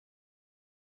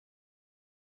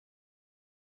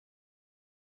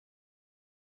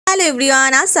Hello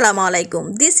everyone,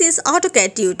 Assalamualaikum. This is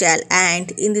AutoCAD tutorial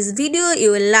and in this video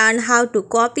you will learn how to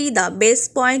copy the base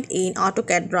point in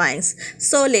AutoCAD drawings.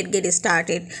 So let's get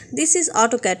started. This is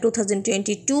AutoCAD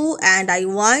 2022 and I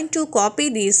want to copy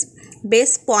this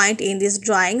base point in this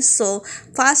drawing. So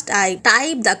first I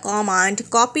type the command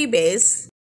copy base.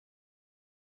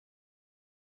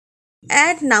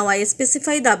 And now I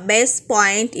specify the base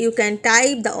point. You can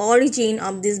type the origin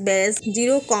of this base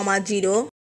 0, 0.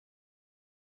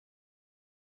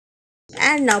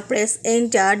 And now press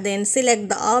enter, then select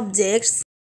the objects,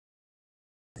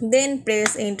 then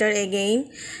press enter again.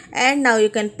 And now you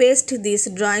can paste these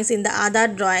drawings in the other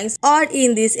drawings or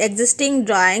in these existing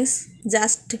drawings.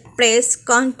 Just press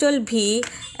Ctrl V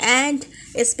and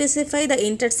specify the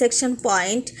intersection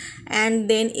point, and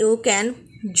then you can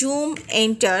zoom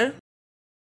enter.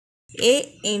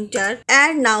 Enter,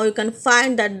 and now you can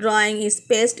find that drawing is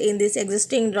pasted in this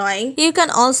existing drawing. You can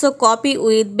also copy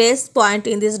with base point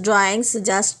in these drawings.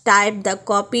 Just type the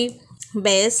copy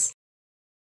base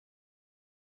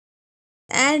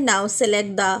and now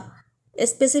select the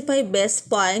specify base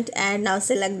point and now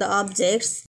select the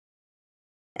objects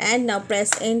and now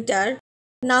press enter.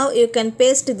 Now you can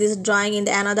paste this drawing in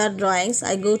the another drawings.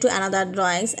 I go to another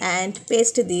drawings and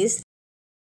paste this.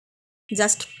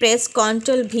 Just press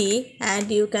Ctrl V and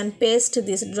you can paste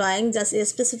this drawing. Just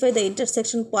specify the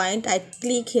intersection point. I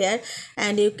click here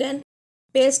and you can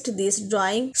paste this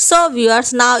drawing. So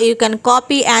viewers, now you can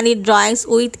copy any drawings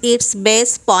with its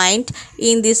base point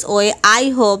in this way. I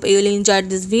hope you will enjoy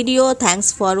this video.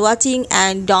 Thanks for watching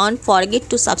and don't forget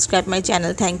to subscribe my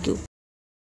channel. Thank you.